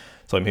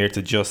 so I'm here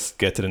to just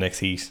get to the next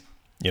heat.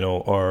 You know,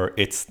 or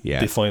it's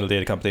the final day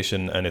of the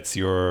competition and it's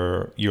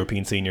your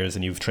European seniors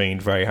and you've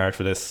trained very hard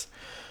for this.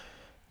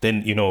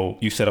 Then, you know,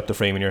 you set up the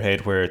frame in your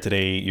head where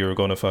today you're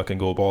going to fucking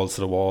go balls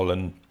to the wall,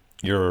 and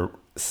you're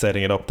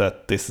setting it up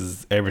that this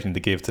is everything to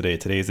give today.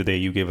 Today's the day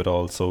you give it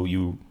all. So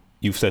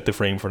you've set the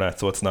frame for that.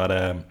 So it's not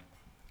a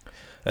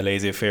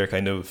laissez-faire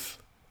kind of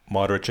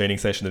moderate training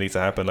session that needs to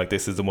happen. Like,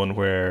 this is the one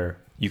where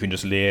you can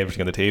just lay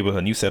everything on the table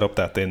and you set up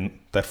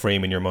that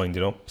frame in your mind,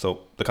 you know.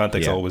 So the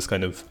context always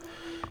kind of,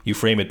 you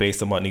frame it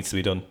based on what needs to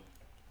be done.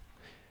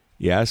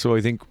 Yeah, so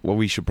I think what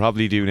we should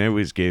probably do now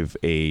is give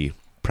a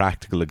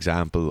practical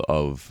example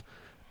of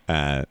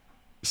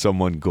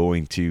someone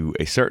going to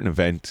a certain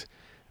event,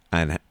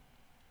 and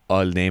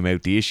I'll name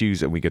out the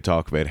issues and we could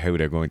talk about how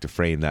they're going to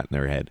frame that in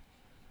their head.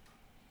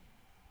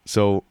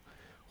 So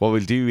what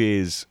we'll do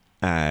is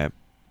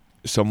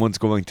someone's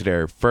going to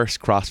their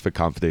first CrossFit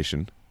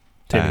competition.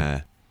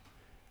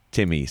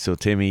 Timmy. So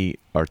Timmy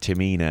or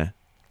Timina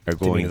are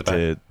going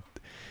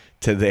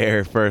to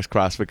their first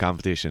CrossFit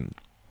competition.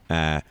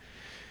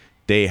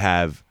 They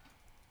have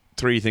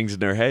 3 things in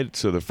their head.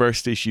 So the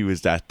first issue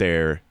is that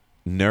they're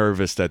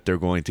nervous that they're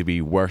going to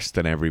be worse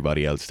than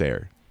everybody else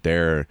there.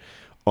 They're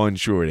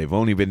unsure. They've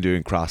only been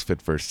doing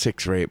CrossFit for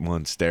 6 or 8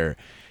 months. They're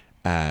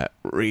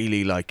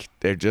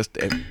they're just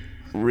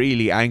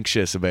really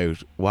anxious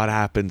about what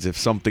happens if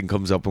something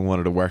comes up in one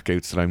of the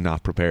workouts that I'm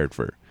not prepared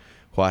for.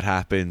 What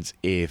happens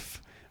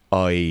if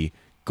I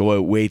go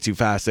out way too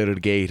fast out of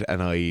the gate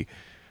and I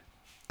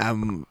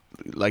am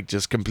like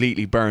just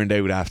completely burned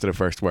out after the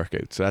first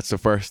workout. So that's the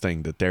first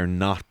thing, that they're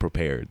not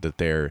prepared, that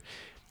they're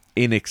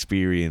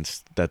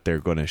inexperienced, that they're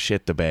going to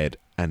shit the bed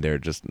and they're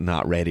just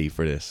not ready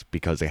for this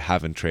because they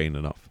haven't trained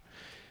enough.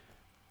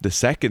 The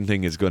second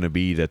thing is going to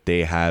be that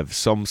they have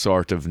some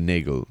sort of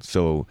niggle.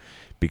 So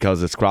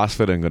because it's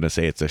CrossFit, I'm going to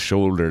say it's a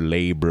shoulder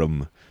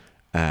labrum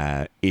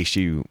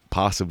issue,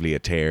 possibly a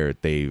tear.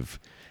 They've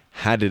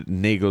had a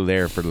niggle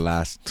there for the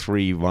last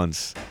 3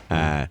 months,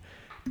 and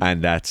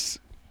that's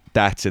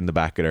in the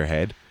back of their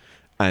head.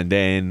 And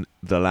then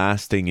the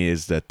last thing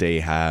is that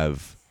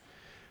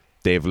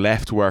they've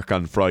left work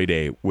on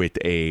Friday with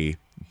a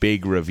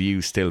big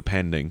review still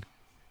pending.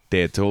 They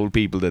had told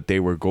people that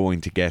they were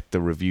going to get the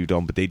review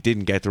done, but they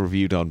didn't get the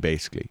review done,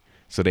 basically.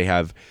 So they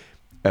have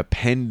a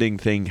pending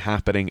thing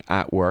happening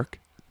at work.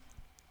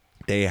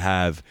 They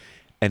have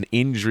an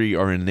injury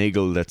or a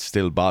niggle that's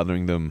still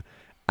bothering them,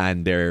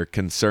 and they're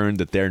concerned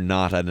that they're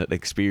not at an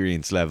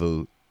experience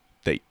level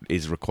that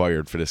is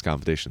required for this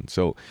competition.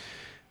 So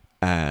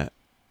I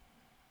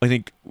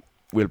think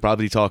we'll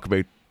probably talk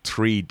about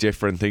 3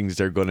 different things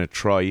they're going to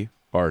try,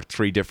 or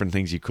 3 different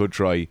things you could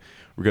try.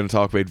 We're going to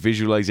talk about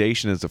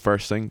visualization as the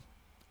first thing.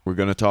 We're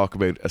going to talk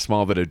about a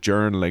small bit of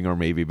journaling, or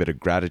maybe a bit of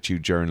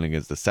gratitude journaling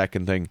as the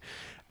second thing.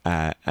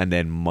 And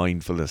then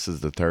mindfulness is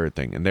the third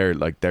thing. And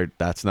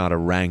that's not a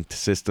ranked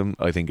system.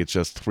 I think it's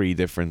just 3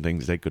 different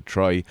things they could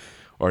try,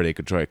 or they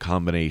could try a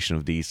combination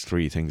of these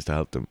 3 things to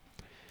help them.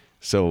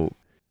 So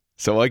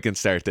I can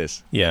start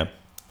this. Yeah.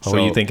 What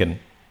are you thinking?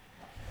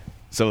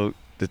 So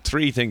the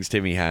 3 things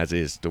Timmy has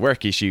is the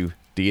work issue,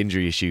 the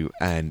injury issue,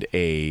 and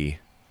a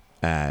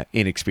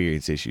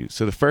inexperience issue.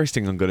 So the first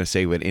thing I'm going to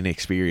say with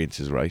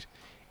inexperience is, right,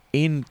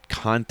 in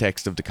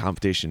context of the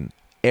competition,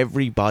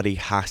 everybody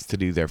has to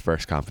do their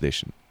first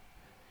competition.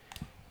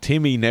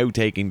 Timmy now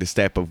taking the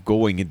step of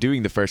going and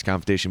doing the first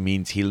competition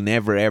means he'll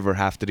never ever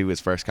have to do his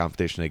first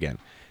competition again.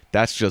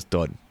 That's just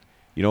done.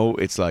 You know,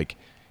 it's like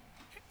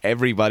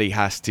everybody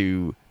has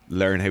to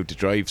learn how to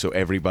drive, so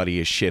everybody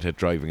is shit at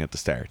driving at the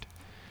start.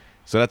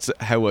 So that's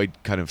how I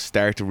kind of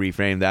start to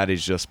reframe that,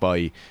 is just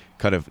by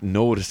kind of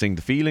noticing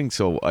the feeling.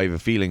 So I have a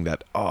feeling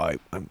that,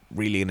 I'm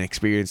really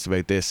inexperienced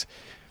about this,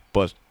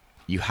 but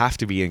you have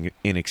to be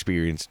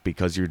inexperienced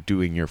because you're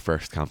doing your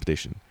first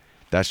competition.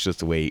 That's just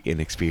the way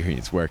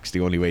inexperience works.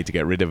 The only way to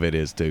get rid of it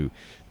is to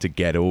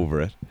get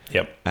over it.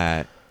 Yep.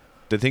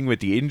 The thing with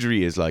the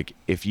injury is, like,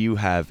 if you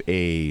have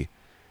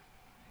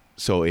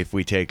so if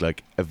we take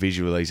like a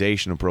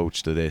visualization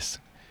approach to this,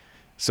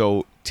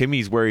 so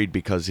Timmy's worried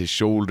because his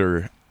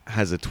shoulder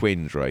has a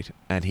twinge, right?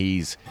 And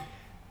he's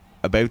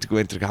about to go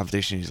into the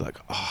competition. He's like,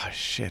 oh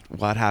shit,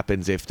 what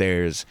happens if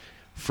there's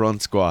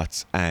front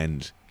squats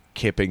and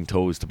kipping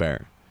toes to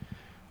bar?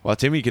 What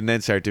Timmy can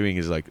then start doing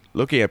is like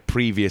looking at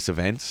previous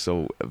events,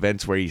 so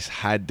events where he's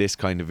had this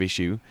kind of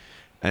issue,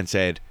 and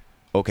said,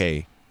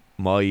 okay,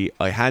 I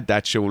had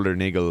that shoulder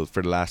niggle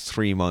for the last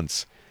 3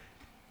 months.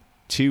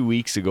 2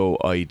 weeks ago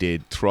I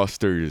did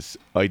thrusters,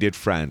 I did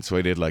France, so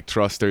I did like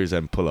thrusters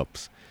and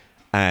pull-ups,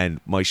 and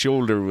my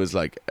shoulder was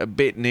like a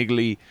bit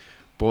niggly.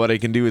 But what I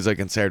can do is I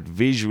can start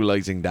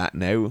visualizing that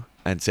now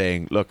and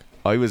saying, look,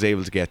 I was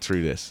able to get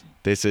through this.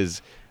 This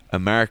is a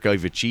mark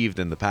I've achieved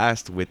in the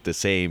past with the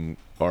same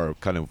or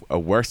kind of a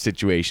worse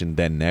situation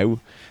than now.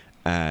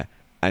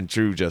 And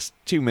through just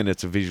 2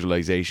 minutes of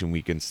visualization,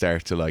 we can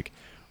start to like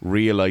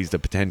realize the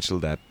potential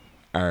that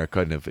our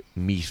kind of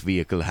meat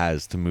vehicle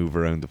has to move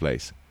around the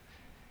place.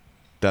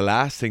 The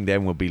last thing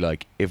then would be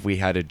like if we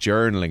had a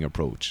journaling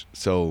approach.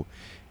 So,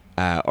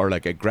 or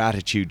like a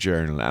gratitude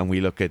journal, and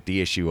we look at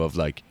the issue of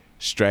like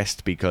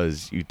stressed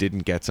because you didn't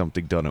get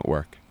something done at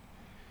work.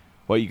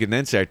 What you can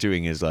then start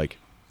doing is like,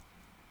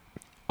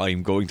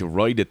 I'm going to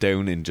write it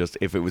down in just,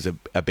 if it was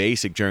a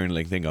basic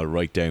journaling thing, I'll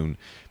write down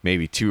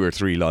maybe 2 or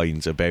 3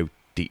 lines about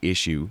the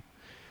issue.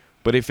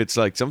 But if it's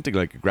like something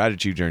like a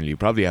gratitude journal, you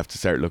probably have to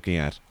start looking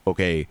at,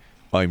 okay,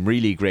 I'm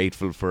really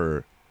grateful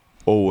for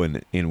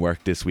Owen in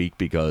work this week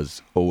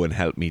because Owen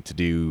helped me to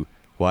do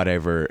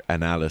whatever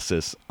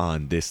analysis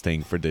on this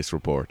thing for this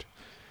report.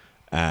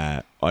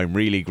 I'm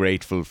really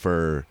grateful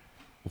for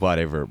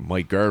whatever,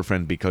 my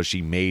girlfriend, because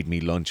she made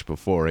me lunch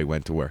before I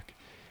went to work.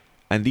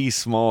 And these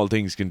small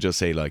things can just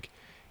say like,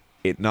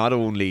 it not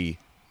only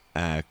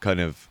kind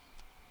of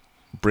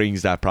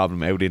brings that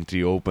problem out into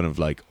the open of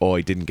like, oh,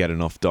 I didn't get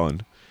enough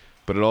done,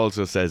 but it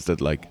also says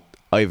that like,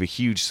 I have a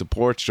huge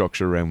support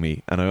structure around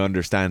me, and I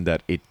understand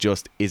that it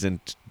just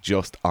isn't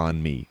just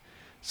on me.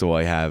 So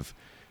I have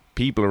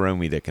people around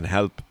me that can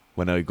help.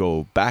 When I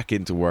go back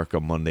into work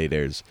on Monday,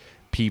 there's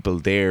people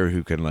there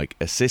who can like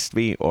assist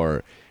me,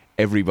 or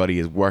everybody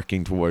is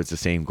working towards the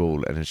same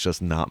goal, and it's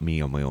just not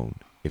me on my own,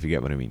 if you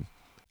get what I mean.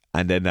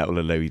 And then that will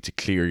allow you to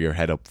clear your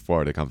head up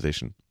for the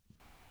competition.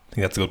 I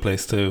think that's a good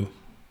place too.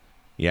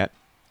 Yeah.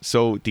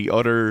 So the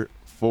other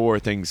 4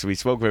 things, so we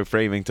spoke about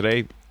framing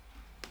today.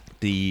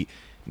 The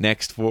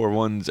next 4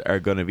 ones are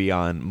going to be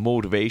on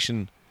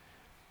motivation,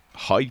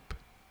 hype,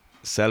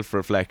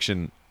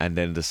 self-reflection, and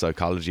then the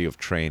psychology of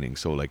training,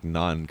 so like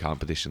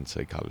non-competition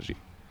psychology.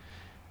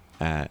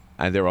 And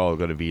they're all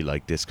going to be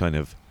like this kind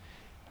of,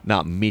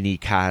 not mini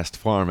cast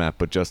format,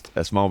 but just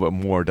a small bit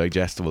more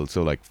digestible,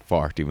 so like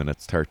 40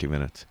 minutes, 30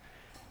 minutes.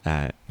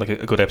 Like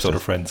a good episode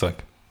of Friends,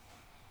 like.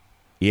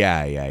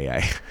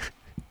 Yeah.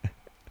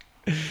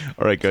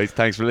 All right, guys,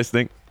 thanks for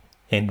listening.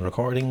 In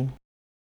recording.